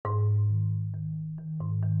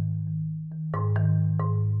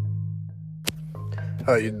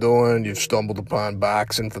How you doing? You've stumbled upon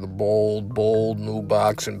Boxing for the Bold new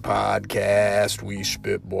boxing podcast. We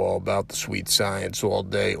spitball about the sweet science all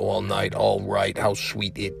day, all night, all right. How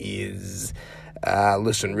sweet it is.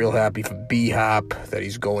 Listen, real happy for B-Hop that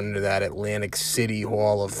he's going into that Atlantic City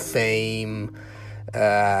Hall of Fame.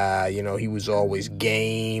 He was always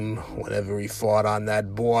game whenever he fought on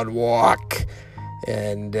that boardwalk.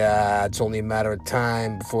 And it's only a matter of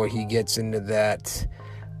time before he gets into that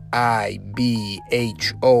IBHOF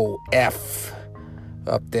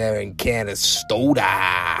up there in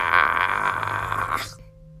Canastota.